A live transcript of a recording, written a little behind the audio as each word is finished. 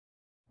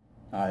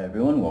Hi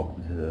everyone,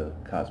 welcome to the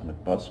Cosmic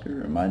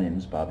Busker. My name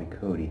is Bobby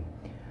Cody.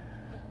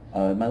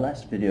 My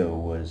last video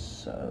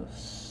was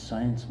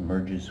Science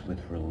Merges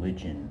with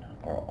Religion,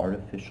 our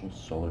artificial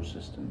solar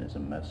system is a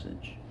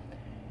message.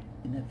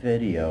 In that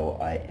video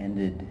I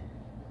ended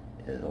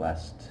the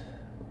last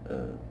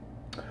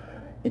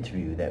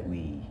interview that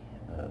we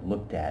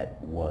looked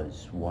at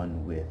was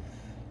one with,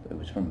 it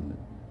was from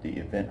the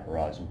Event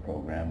Horizon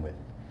program with,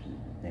 his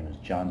name was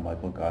John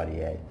Michael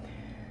Gaudier.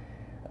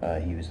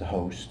 He was the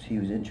host. He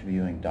was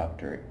interviewing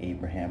Dr.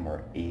 Abraham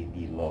or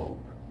A.V. Loeb.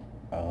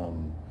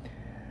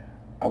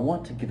 I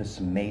want to give a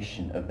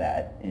summation of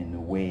that in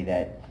a way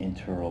that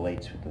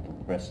interrelates with the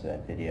rest of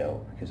that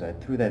video, because I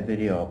threw that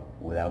video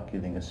up without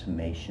giving a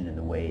summation in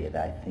the way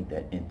that I think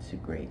that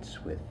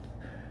integrates with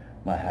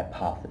my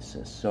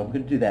hypothesis. So I'm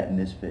going to do that in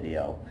this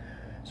video.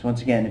 So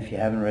once again, if you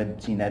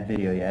haven't seen that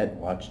video yet,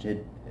 watched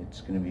it, it's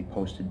going to be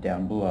posted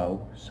down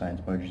below,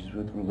 Science Merges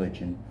with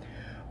Religion.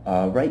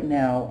 Right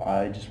now,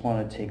 I just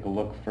want to take a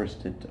look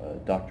first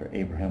at Dr.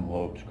 Abraham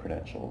Loeb's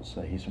credentials.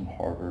 He's from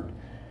Harvard,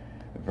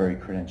 very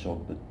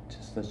credentialed, but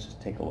let's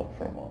just take a look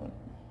for a moment.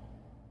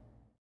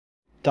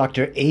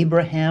 Dr.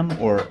 Abraham,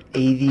 or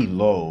A.V.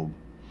 Loeb,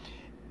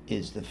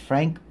 is the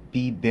Frank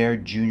B.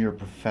 Baird Jr.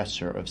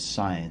 Professor of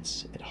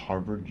Science at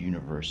Harvard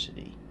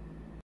University.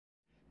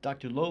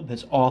 Dr. Loeb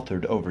has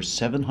authored over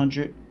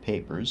 700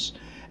 papers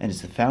and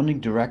is the founding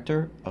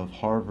director of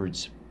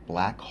Harvard's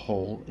Black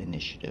Hole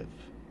Initiative.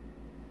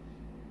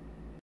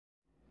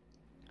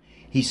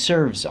 He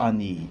serves on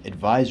the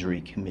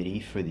advisory committee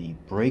for the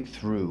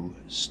Breakthrough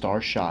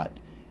Starshot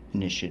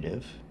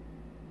Initiative.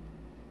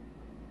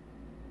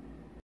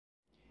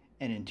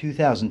 And in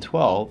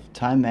 2012,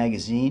 Time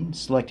magazine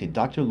selected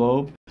Dr.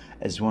 Loeb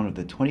as one of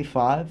the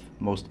 25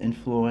 most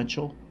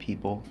influential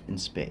people in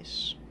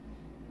space.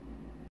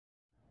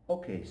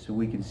 Okay, so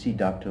we can see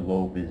Dr.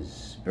 Loeb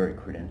is very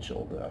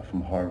credentialed,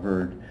 from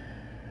Harvard.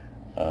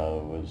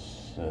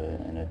 Was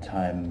in a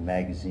Time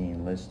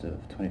magazine list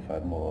of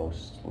 25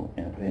 most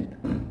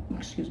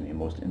influential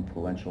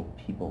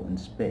people in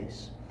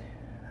space.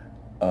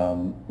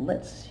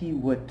 Let's see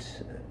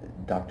what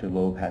Dr.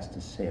 Loeb has to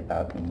say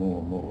about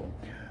Oumuamua.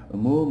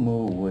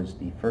 Oumuamua was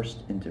the first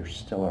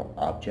interstellar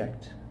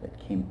object that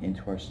came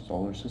into our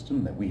solar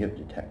system that we have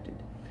detected.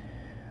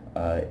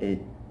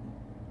 It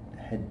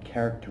had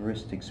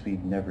characteristics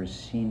we've never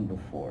seen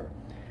before.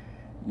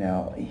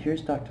 Now,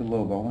 here's Dr.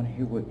 Loeb. I want to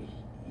hear what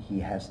he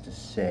has to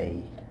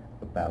say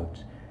about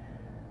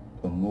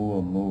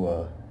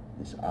Oumuamua,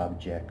 this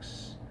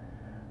object's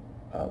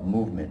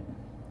movement,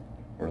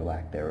 or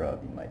lack thereof,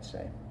 you might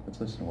say. Let's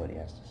listen to what he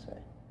has to say.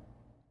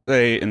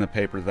 Say in the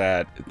paper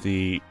that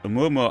the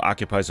Oumuamua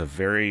occupies a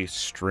very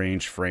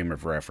strange frame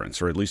of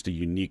reference, or at least a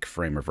unique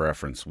frame of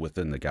reference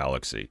within the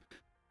galaxy.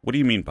 What do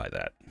you mean by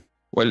that?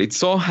 Well, it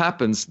so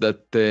happens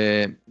that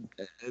the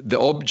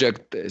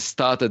object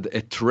started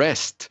at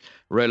rest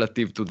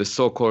relative to the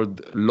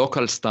so-called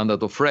local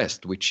standard of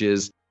rest, which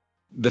is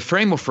the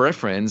frame of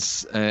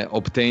reference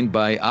obtained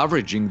by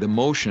averaging the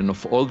motion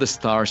of all the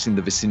stars in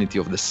the vicinity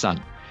of the sun.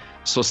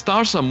 So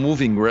stars are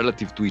moving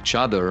relative to each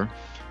other,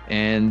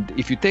 and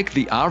if you take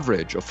the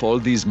average of all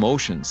these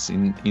motions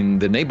in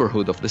the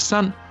neighborhood of the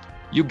sun,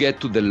 you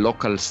get to the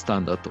local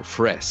standard of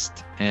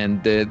rest.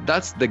 And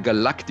that's the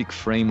galactic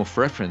frame of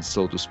reference,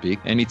 so to speak.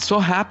 And it so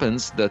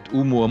happens that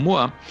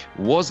Oumuamua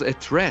was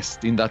at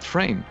rest in that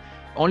frame.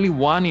 Only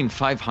 1 in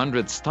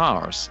 500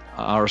 stars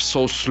are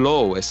so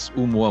slow as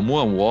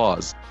Oumuamua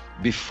was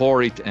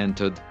before it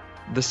entered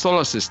the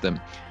solar system.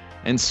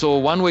 And so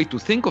one way to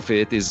think of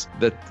it is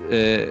that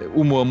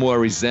Oumuamua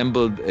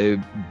resembled a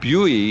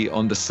buoy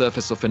on the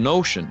surface of an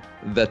ocean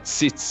that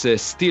sits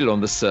still on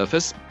the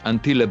surface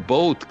until a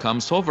boat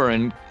comes over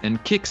and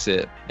kicks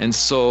it. And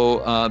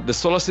so the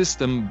solar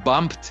system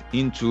bumped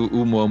into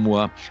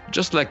Oumuamua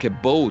just like a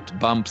boat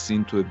bumps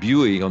into a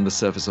buoy on the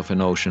surface of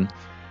an ocean.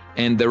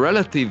 And the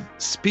relative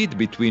speed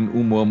between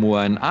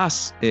Oumuamua and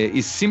us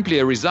is simply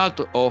a result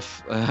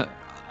of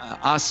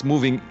us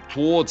moving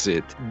towards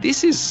it.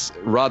 This is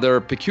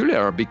rather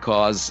peculiar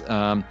because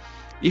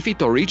if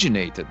it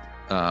originated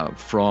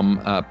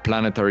from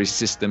planetary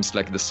systems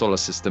like the solar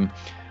system,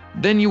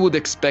 then you would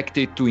expect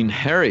it to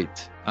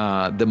inherit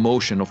the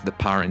motion of the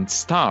parent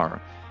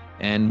star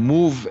and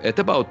move at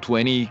about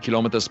 20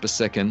 kilometers per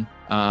second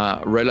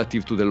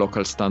relative to the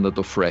local standard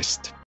of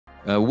rest.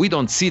 We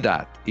don't see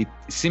that. It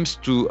seems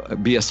to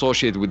be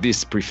associated with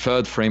this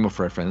preferred frame of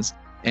reference.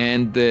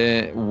 And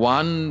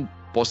one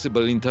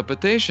possible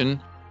interpretation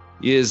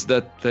is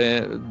that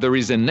there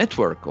is a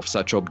network of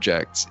such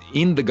objects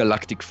in the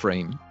galactic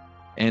frame,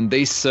 and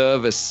they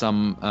serve as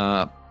some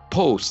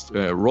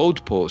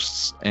road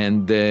posts,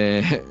 and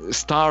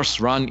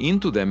stars run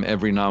into them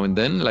every now and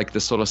then, like the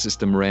solar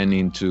system ran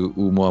into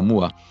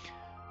Oumuamua.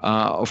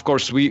 Of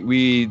course,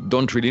 we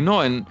don't really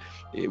know, and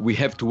we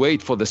have to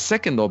wait for the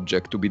second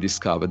object to be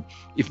discovered.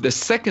 If the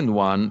second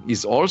one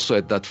is also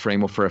at that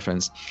frame of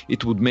reference,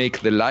 it would make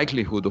the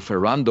likelihood of a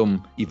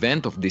random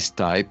event of this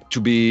type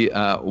to be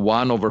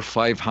 1 over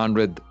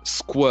 500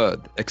 squared,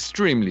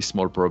 extremely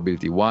small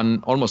probability,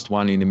 almost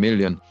 1 in a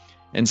million.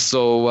 And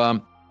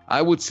so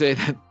I would say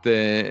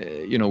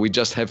that we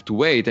just have to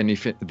wait. And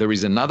if there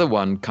is another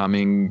one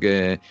coming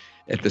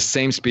at the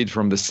same speed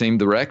from the same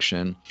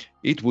direction,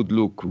 it would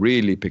look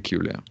really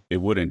peculiar.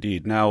 It would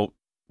indeed. Now,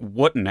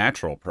 what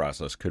natural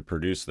process could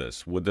produce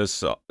this? Would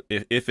this,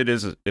 if it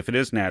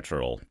is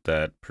natural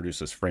that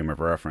produces frame of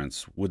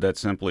reference, would that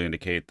simply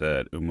indicate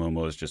that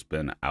Oumuamua has just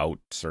been out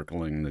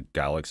circling the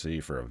galaxy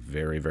for a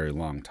very, very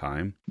long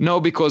time? No,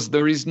 because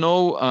there is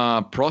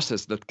no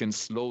process that can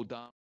slow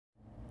down.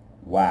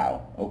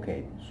 Wow.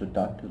 Okay. So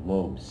Dr.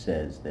 Loeb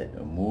says that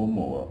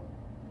Oumuamua,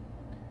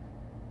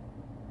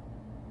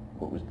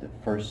 what was the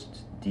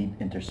first deep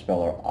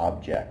interstellar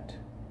object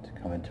to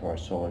come into our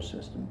solar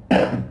system,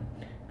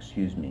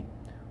 excuse me,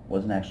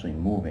 wasn't actually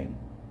moving.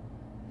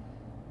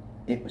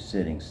 It was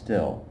sitting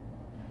still.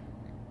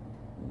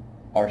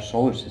 Our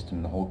solar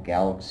system, the whole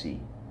galaxy,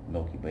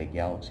 Milky Way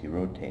galaxy,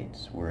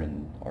 rotates. We're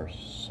in our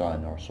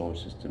sun. Our solar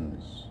system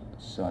is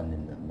the sun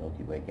in the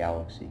Milky Way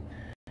galaxy.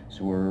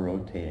 So we're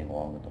rotating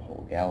along with the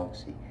whole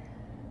galaxy.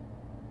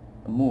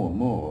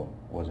 Oumuamua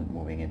wasn't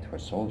moving into our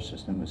solar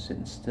system. It was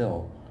sitting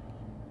still.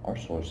 Our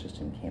solar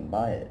system came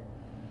by it.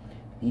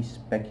 He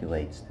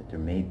speculates that there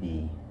may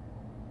be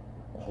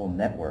a whole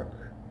network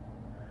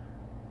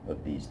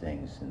of these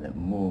things, and that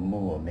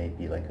Oumuamua may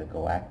be like a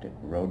galactic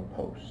road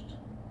post.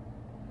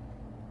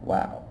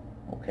 Wow.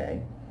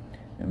 Okay.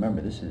 And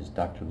remember, this is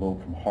Dr.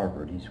 Loeb from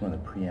Harvard. He's one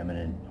of the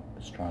preeminent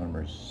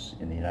astronomers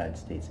in the United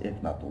States,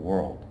 if not the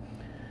world.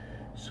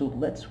 So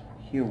let's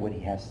hear what he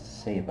has to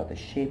say about the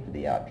shape of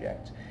the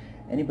object.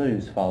 Anybody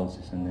who follows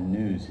this in the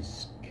news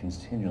has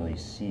continually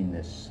seen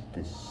this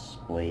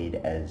displayed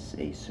as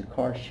a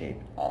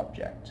cigar-shaped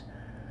object.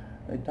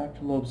 Like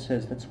Dr. Loeb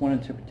says, that's one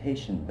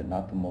interpretation, but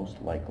not the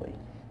most likely.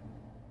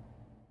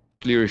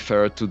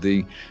 Refer to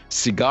the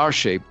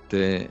cigar-shaped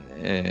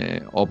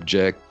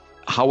object.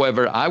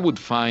 However, I would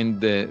find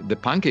the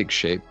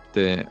pancake-shaped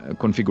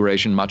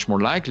configuration much more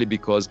likely,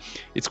 because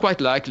it's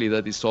quite likely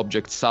that this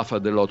object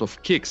suffered a lot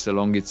of kicks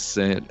along its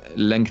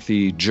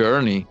lengthy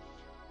journey.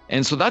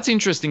 And so that's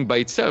interesting by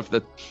itself,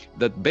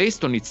 that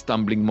based on its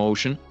tumbling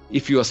motion,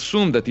 if you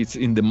assume that it's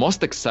in the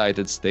most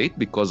excited state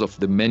because of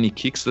the many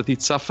kicks that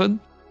it suffered,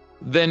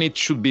 then it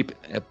should be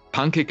a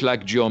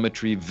pancake-like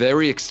geometry,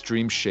 very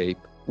extreme shape,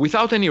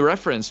 without any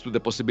reference to the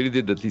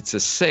possibility that it's a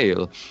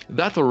sail.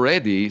 That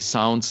already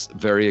sounds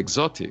very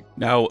exotic.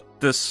 Now,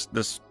 this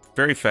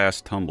very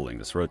fast tumbling,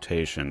 this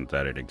rotation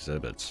that it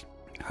exhibits,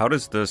 how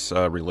does this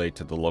relate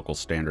to the local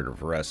standard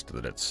of rest,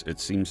 that it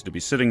seems to be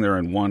sitting there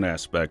in one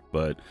aspect,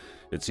 but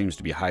it seems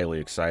to be highly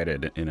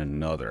excited in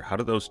another? How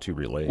do those two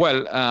relate?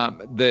 Well,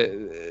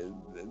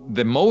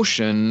 the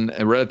motion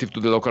relative to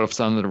the local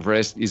standard of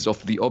rest is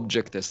of the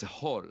object as a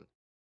whole.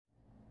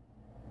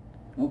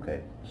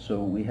 Okay,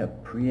 so we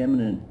have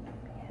preeminent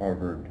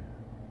Harvard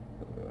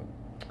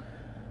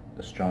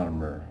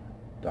astronomer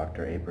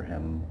Dr.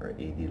 Abraham or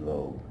A.D.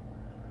 Loeb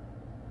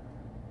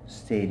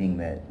stating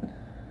that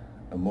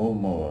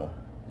Oumuamua,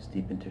 this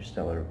deep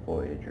interstellar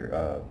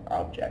voyager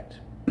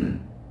object,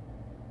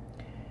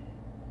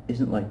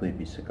 isn't likely to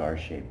be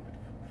cigar-shaped,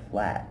 but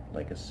flat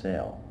like a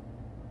sail,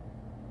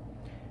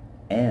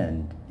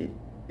 and it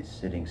is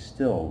sitting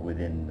still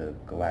within the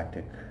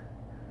galactic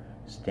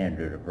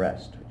standard of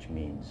rest, which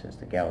means as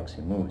the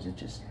galaxy moves, it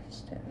just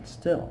stands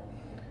still.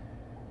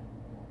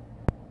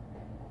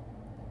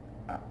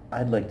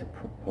 I'd like to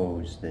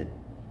propose that,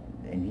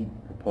 and he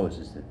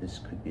proposes that this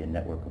could be a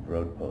network of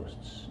road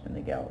posts in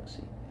the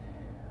galaxy.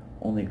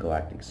 Only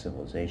Galactic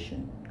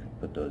Civilization could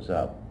put those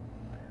up.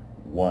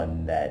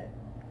 One that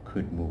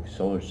could move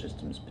solar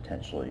systems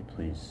potentially.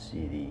 Please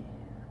see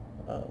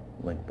the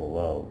link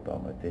below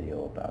about my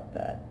video about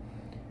that.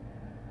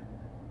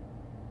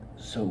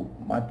 So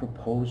my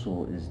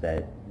proposal is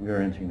that we are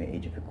entering the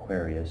Age of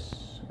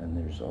Aquarius, and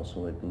there's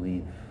also, I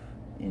believe,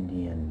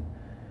 Indian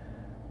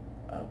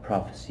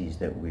prophecies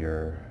that we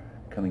are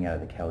coming out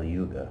of the Kali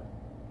Yuga.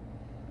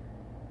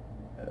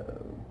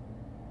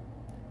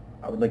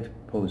 I would like to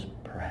propose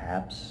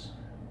perhaps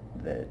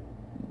that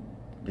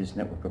this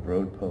network of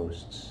road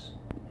posts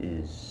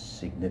is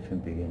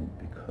significant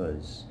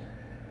because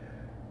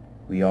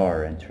we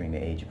are entering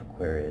the Age of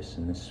Aquarius,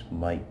 and this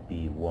might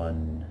be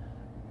one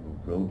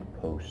road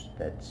post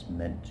that's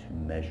meant to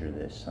measure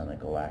this on a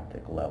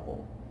galactic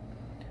level.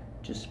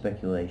 Just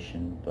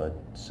speculation, but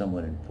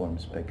somewhat informed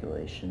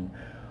speculation.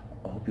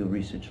 I hope you'll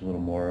research a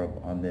little more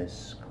on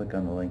this. Click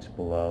on the links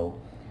below.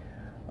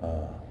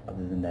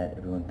 Other than that,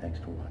 everyone, thanks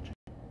for watching.